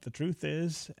what the truth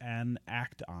is and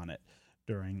act on it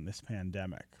during this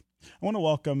pandemic. I want to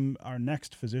welcome our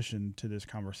next physician to this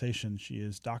conversation. She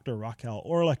is Dr. Raquel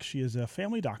Orlick. She is a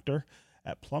family doctor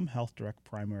at Plum Health Direct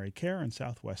Primary Care in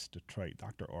Southwest Detroit.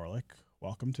 Dr. Orlick,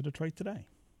 welcome to Detroit Today.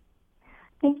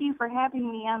 Thank you for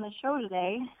having me on the show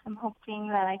today. I'm hoping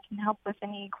that I can help with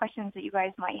any questions that you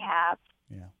guys might have.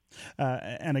 Yeah.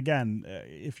 And again,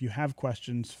 if you have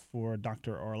questions for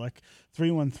Dr. Orlick,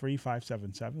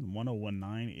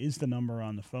 313-577-1019 is the number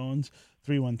on the phones,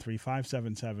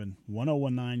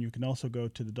 313-577-1019. You can also go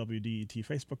to the WDET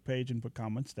Facebook page and put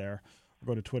comments there, or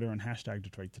go to Twitter and hashtag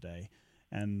Detroit Today,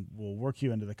 and we'll work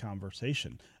you into the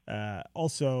conversation.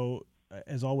 Also,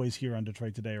 as always here on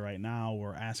Detroit Today right now,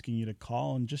 we're asking you to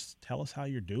call and just tell us how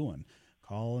you're doing.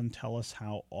 Call and tell us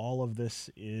how all of this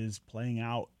is playing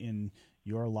out in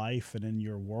your life and in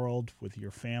your world with your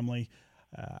family.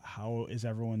 How is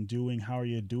everyone doing? How are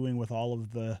you doing with all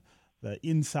of the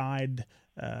inside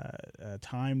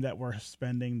time that we're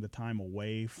spending, the time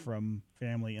away from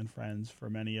family and friends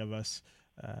for many of us?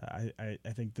 I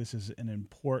think this is an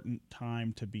important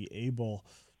time to be able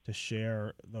to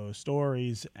share those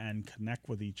stories and connect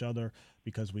with each other,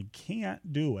 because we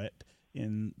can't do it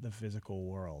in the physical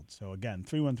world. So again,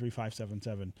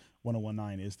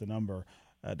 313-577-1019 is the number.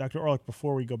 Dr. Orlick,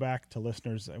 before we go back to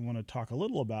listeners, I want to talk a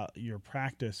little about your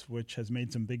practice, which has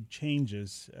made some big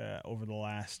changes over the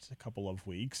last couple of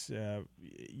weeks. You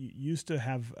used to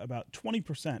have about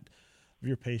 20% of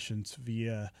your patients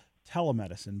via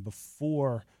telemedicine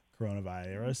before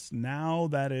coronavirus. Now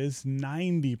that is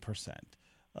 90%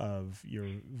 of your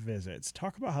visits.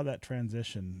 Talk about how that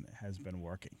transition has been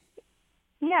working.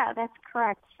 Yeah, that's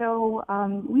correct. So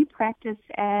we practice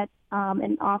at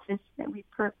an office that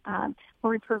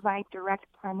where we provide direct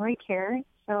primary care.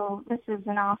 So this is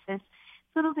an office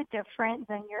a little bit different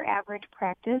than your average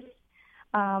practice.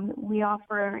 We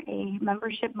offer a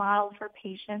membership model for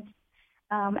patients.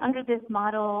 Under this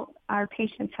model, our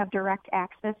patients have direct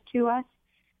access to us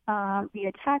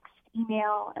via text,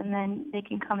 email, and then they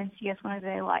can come and see us whenever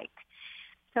they like.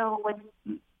 So what's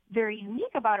very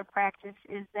unique about a practice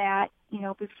is that,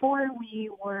 before we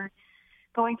were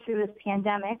going through this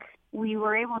pandemic, we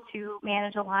were able to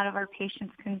manage a lot of our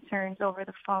patients' concerns over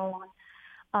the phone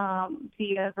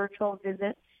via virtual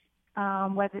visits,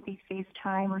 whether it be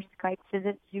FaceTime or Skype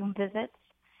visits, Zoom visits.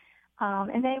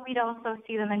 And then we'd also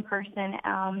see them in person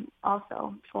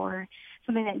also for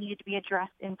something that needed to be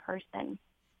addressed in person.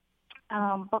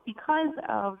 But because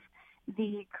of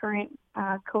the current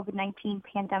COVID-19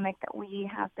 pandemic that we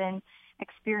have been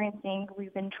experiencing,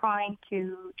 we've been trying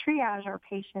to triage our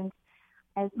patients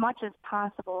as much as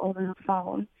possible over the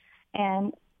phone.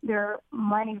 And there are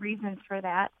many reasons for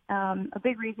that. A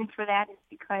big reason for that is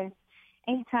because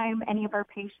anytime any of our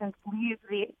patients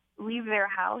leave their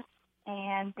house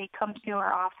and they come to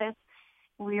our office,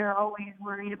 we are always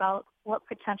worried about what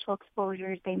potential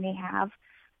exposures they may have.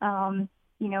 A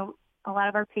lot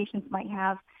of our patients might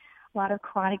have a lot of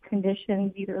chronic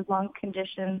conditions, either lung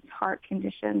conditions, heart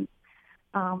conditions,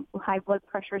 high blood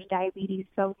pressures, diabetes.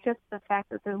 So just the fact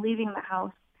that they're leaving the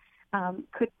house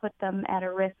could put them at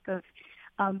a risk of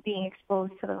being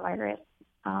exposed to the virus.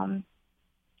 And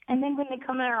then when they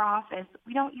come to our office,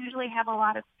 we don't usually have a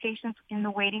lot of patients in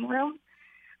the waiting room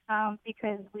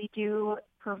because we do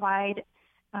provide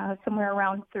somewhere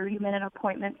around 30-minute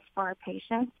appointments for our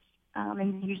patients,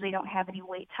 and usually don't have any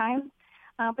wait time.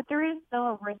 But there is still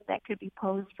a risk that could be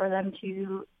posed for them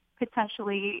to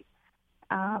potentially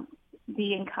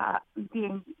be in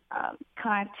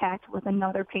contact with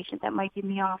another patient that might be in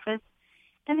the office.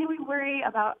 And then we worry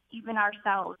about even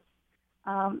ourselves.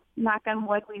 Knock on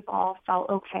wood, we've all felt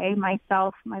okay.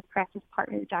 Myself, my practice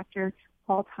partner, Dr.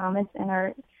 Paul Thomas, and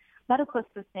our medical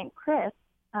assistant, Chris,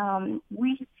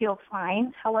 we feel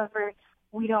fine. However,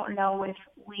 we don't know if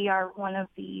we are one of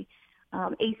the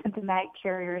asymptomatic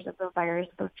carriers of the virus.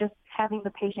 So just having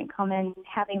the patient come in,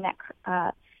 having that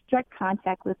direct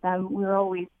contact with them, we're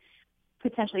always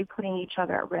potentially putting each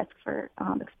other at risk for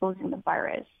exposing the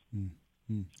virus.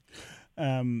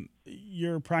 Mm-hmm.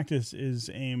 Your practice is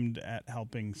aimed at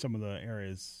helping some of the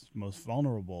area's most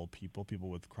vulnerable people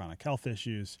with chronic health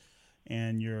issues,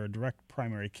 and your direct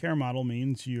primary care model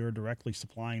means you're directly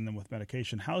supplying them with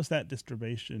medication. How has that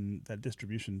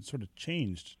distribution sort of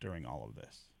changed during all of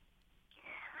this?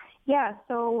 Yeah,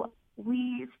 so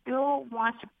we still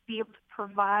want to be able to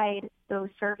provide those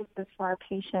services for our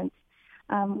patients.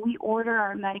 We order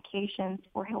our medications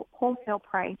for wholesale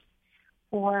price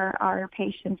for our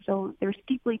patients, so they're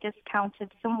steeply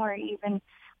discounted, somewhere even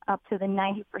up to the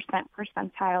 90%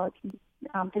 percentile. It's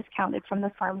discounted from the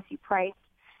pharmacy price.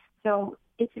 So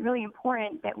it's really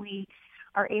important that we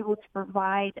are able to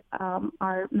provide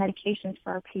our medications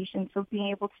for our patients. So being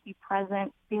able to be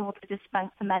present, being able to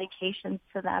dispense the medications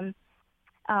to them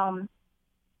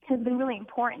has been really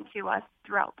important to us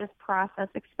throughout this process,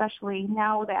 especially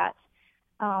now that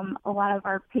a lot of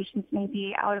our patients may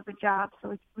be out of a job.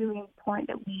 So it's really important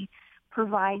that we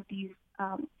provide these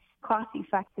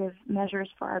cost-effective measures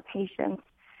for our patients.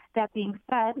 That being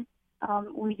said,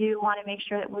 we do want to make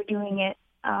sure that we're doing it,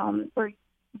 we're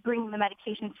bringing the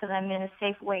medications to them in a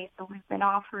safe way. So we've been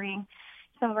offering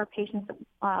some of our patients,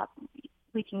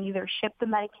 we can either ship the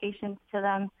medications to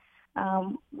them.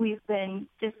 We've been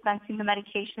dispensing the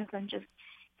medications and just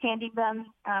handing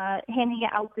it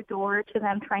out the door to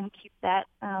them, trying to keep that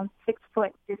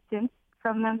 6-foot distance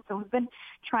from them. So we've been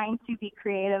trying to be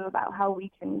creative about how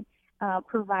we can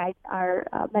provide our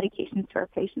medications to our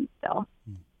patients still.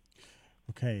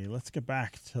 Okay, let's get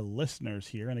back to listeners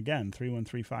here. And again,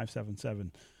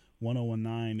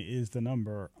 313-577-1019 is the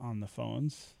number on the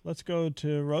phones. Let's go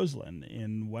to Rosalind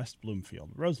in West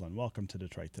Bloomfield. Rosalind, welcome to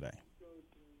Detroit Today.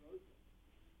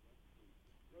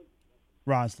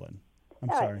 Rosalind. I'm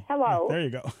sorry. Hello. There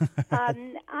you go. I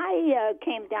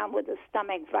came down with a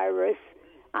stomach virus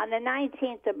on the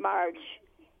 19th of March,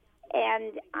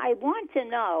 and I want to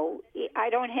know, I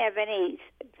don't have any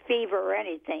fever or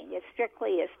anything. It's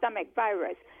strictly a stomach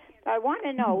virus. I want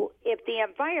to know if the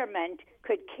environment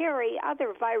could carry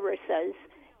other viruses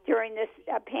during this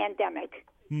pandemic.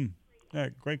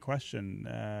 Great question.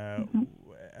 I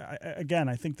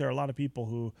think there are a lot of people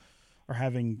who are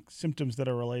having symptoms that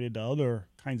are related to other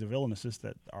kinds of illnesses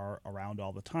that are around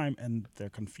all the time, and they're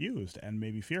confused and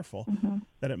maybe fearful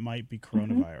that it might be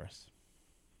coronavirus.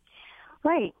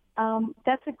 Right.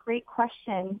 That's a great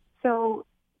question. So,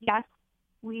 yes,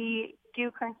 we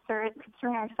do concern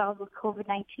ourselves with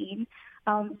COVID-19.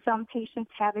 Some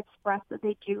patients have expressed that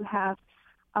they do have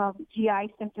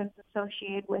GI symptoms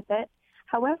associated with it.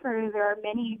 However, there are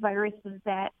many viruses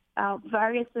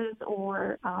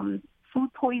or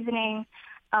food poisoning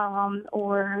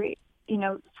or,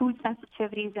 food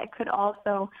sensitivities that could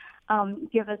also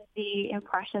give us the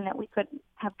impression that we could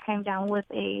have come down with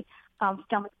a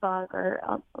stomach bug or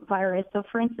a virus. So,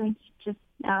 for instance, just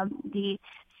the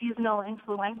seasonal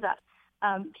influenza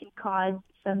can cause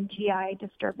some GI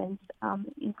disturbance,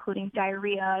 including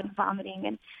diarrhea and vomiting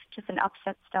and just an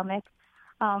upset stomach.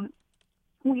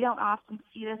 We don't often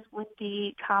see this with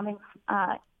the common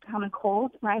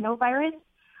cold rhinovirus,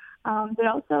 but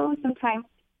also sometimes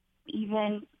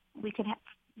even we could have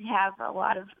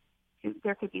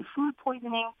there could be food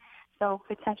poisoning. So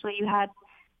potentially you had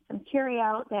some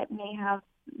carryout that may have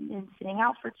been sitting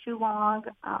out for too long.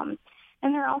 And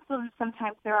there also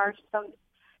sometimes there are some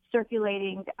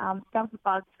circulating stomach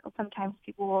bugs. Sometimes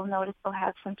people will notice they'll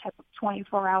have some type of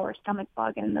 24-hour stomach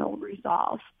bug and they'll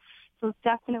resolve. So it's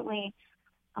definitely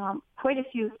quite a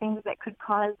few things that could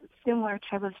cause similar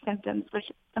type of symptoms, which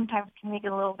sometimes can make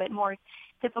it a little bit more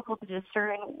difficult to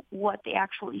discern what the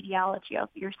actual etiology of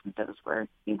your symptoms were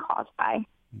being caused by.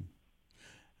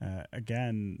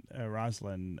 Again,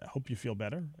 Rosalind, I hope you feel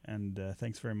better, and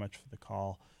thanks very much for the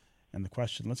call and the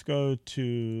question. Let's go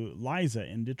to Liza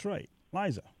in Detroit.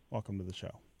 Liza, welcome to the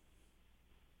show.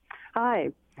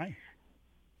 Hi. Hi.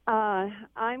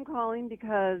 I'm calling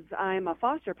because I'm a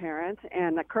foster parent,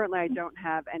 and currently I don't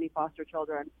have any foster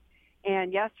children.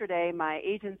 And yesterday, my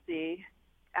agency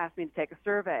asked me to take a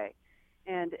survey.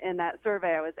 And in that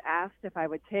survey, I was asked if I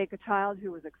would take a child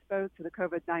who was exposed to the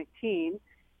COVID-19,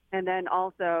 and then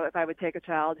also if I would take a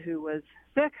child who was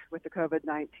sick with the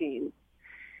COVID-19.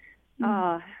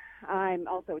 I'm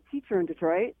also a teacher in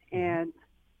Detroit, and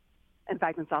in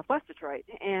fact in Southwest Detroit.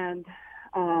 And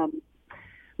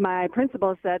my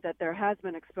principal said that there has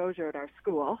been exposure at our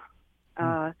school.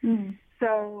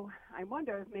 So I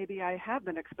wonder if maybe I have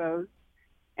been exposed,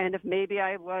 and if maybe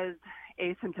I was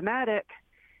asymptomatic,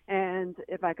 and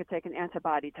if I could take an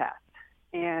antibody test.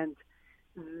 And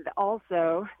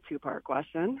also, two-part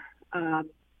question,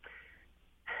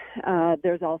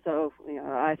 there's also,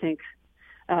 I think,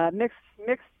 mixed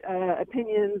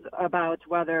opinions about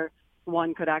whether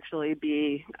one could actually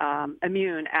be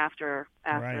immune after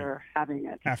having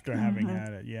it. After having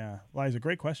had it, yeah. Liza,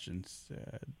 great questions.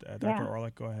 Dr.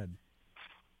 Orlick, go ahead.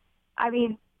 I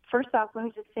mean, first off, let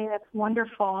me just say that's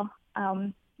wonderful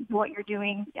what you're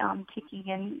doing, taking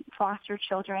in foster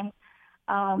children.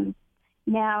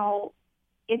 Now,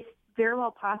 it's very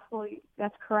well possible,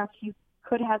 that's correct, you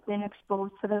could have been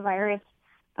exposed to the virus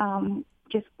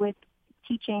just with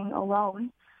teaching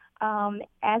alone.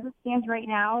 As it stands right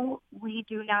now, we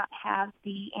do not have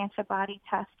the antibody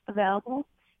test available.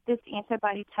 This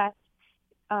antibody test,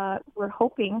 we're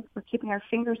keeping our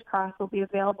fingers crossed, will be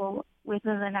available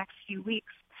within the next few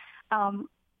weeks.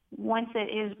 Once it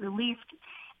is released,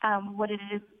 what it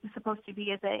is supposed to be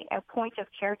is a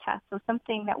point-of-care test, so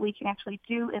something that we can actually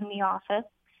do in the office.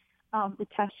 The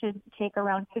test should take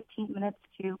around 15 minutes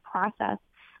to process.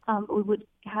 We would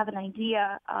have an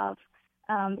idea of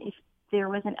if there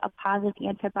wasn't a positive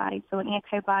antibody. So an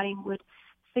antibody would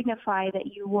signify that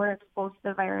you were exposed to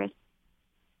the virus.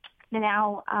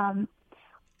 Now,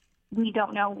 we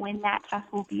don't know when that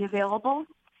test will be available.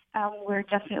 We're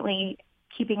definitely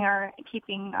keeping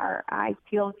our eyes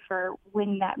peeled for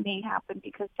when that may happen,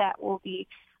 because that will be,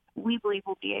 we believe,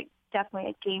 will be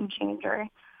definitely a game changer.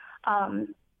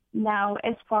 Now,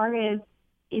 as far as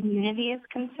immunity is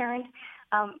concerned,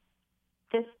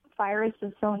 this virus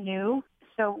is so new,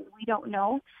 so we don't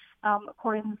know.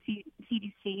 According to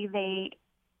CDC, they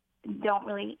don't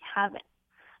really have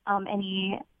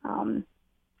any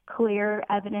clear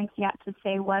evidence yet to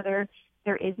say whether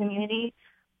there is immunity.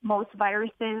 Most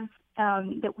viruses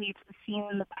that we've seen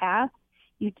in the past,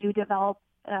 you do develop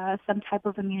some type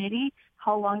of immunity.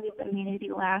 How long does immunity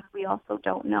last, we also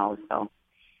don't know. So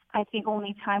I think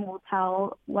only time will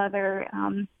tell whether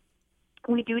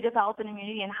we do develop an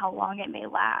immunity and how long it may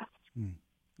last.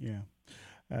 Yeah.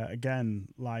 Again,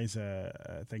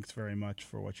 Liza, thanks very much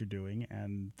for what you're doing,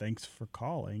 and thanks for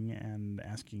calling and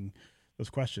asking those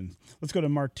questions. Let's go to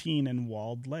Martine in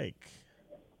Walled Lake.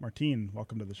 Martine,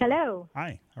 welcome to the show. Hello.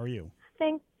 Hi, how are you?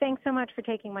 Thanks so much for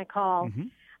taking my call. I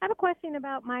have a question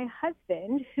about my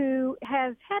husband, who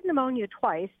has had pneumonia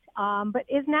twice, but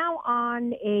is now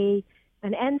on an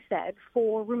NSAID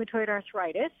for rheumatoid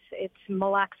arthritis. It's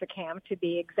meloxicam, to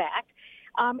be exact.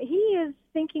 He is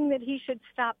thinking that he should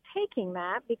stop taking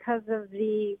that because of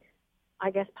the,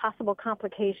 I guess, possible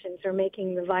complications or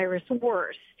making the virus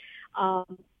worse.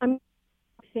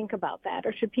 Think about that,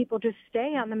 or should people just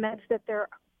stay on the meds that they're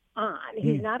on?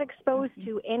 He's not exposed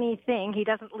to anything. He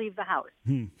doesn't leave the house.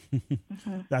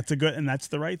 That's that's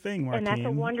the right thing, Martine. And that's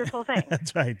a wonderful thing.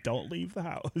 That's right. Don't leave the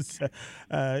house.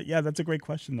 Yeah, that's a great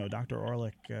question, though, Dr.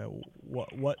 Orlick.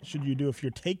 What should you do if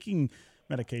you're taking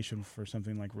medication for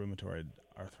something like rheumatoid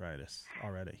arthritis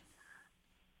already?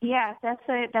 Yeah, that's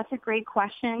a great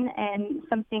question, and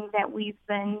something that we've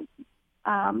been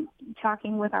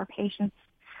talking with our patients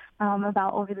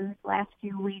about over the last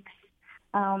few weeks.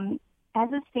 As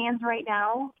it stands right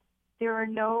now, there are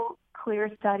no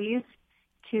clear studies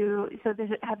so there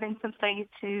have been some studies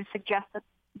to suggest that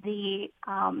the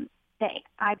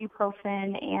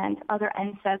ibuprofen and other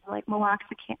NSAIDs like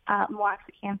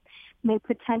meloxicam may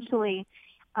potentially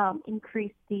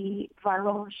increase the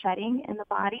viral shedding in the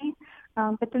body.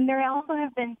 But then there also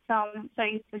have been some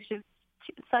studies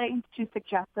to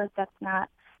suggest that that's not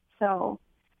so.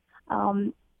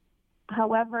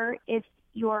 However, if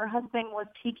your husband was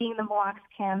taking the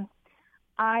meloxicam,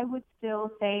 I would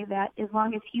still say that as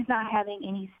long as he's not having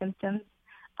any symptoms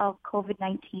of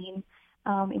COVID-19,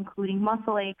 including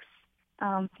muscle aches,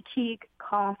 fatigue,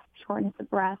 cough, shortness of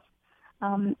breath,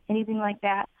 anything like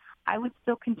that, I would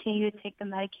still continue to take the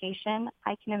medication.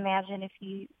 I can imagine if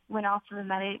he went off of the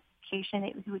medication,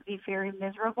 he would be very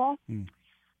miserable.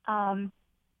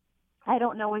 I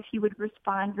don't know if he would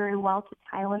respond very well to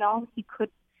Tylenol. He could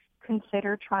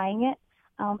consider trying it.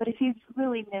 But if he's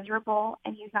really miserable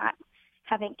and he's not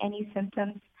having any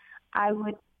symptoms,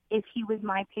 if he was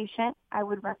my patient, I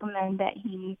would recommend that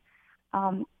he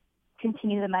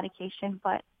continue the medication.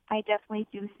 But I definitely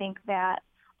do think that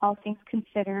all things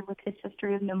considered, with his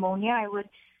history of pneumonia, I would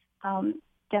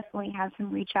definitely have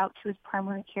him reach out to his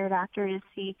primary care doctor to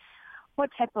see what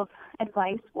type of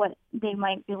advice, what they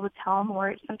might be able to tell him,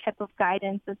 or some type of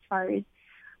guidance as far as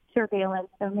surveillance.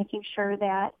 So making sure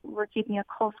that we're keeping a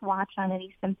close watch on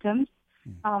any symptoms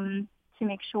to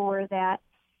make sure that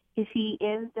if he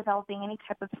is developing any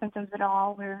type of symptoms at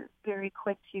all, we're very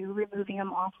quick to removing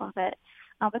him off of it.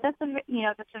 But that's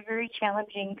a very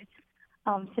challenging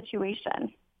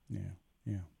situation.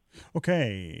 Yeah.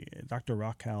 Okay, Dr.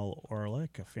 Raquel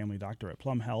Orlick, a family doctor at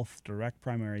Plum Health Direct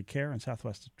Primary Care in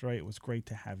Southwest Detroit. It was great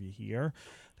to have you here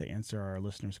to answer our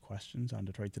listeners' questions on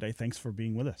Detroit Today. Thanks for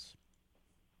being with us.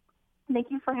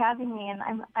 Thank you for having me, and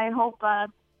I hope I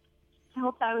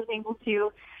was able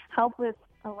to help with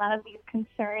a lot of these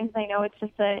concerns. I know it's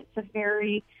a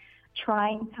very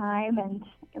trying time, and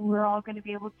we're all going to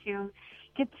be able to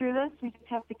get through this. We just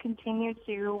have to continue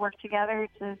to work together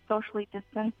to socially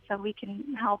distance so we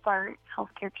can help our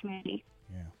healthcare community.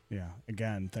 Yeah.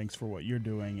 Again, thanks for what you're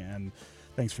doing, and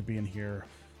thanks for being here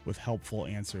with helpful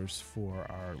answers for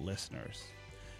our listeners.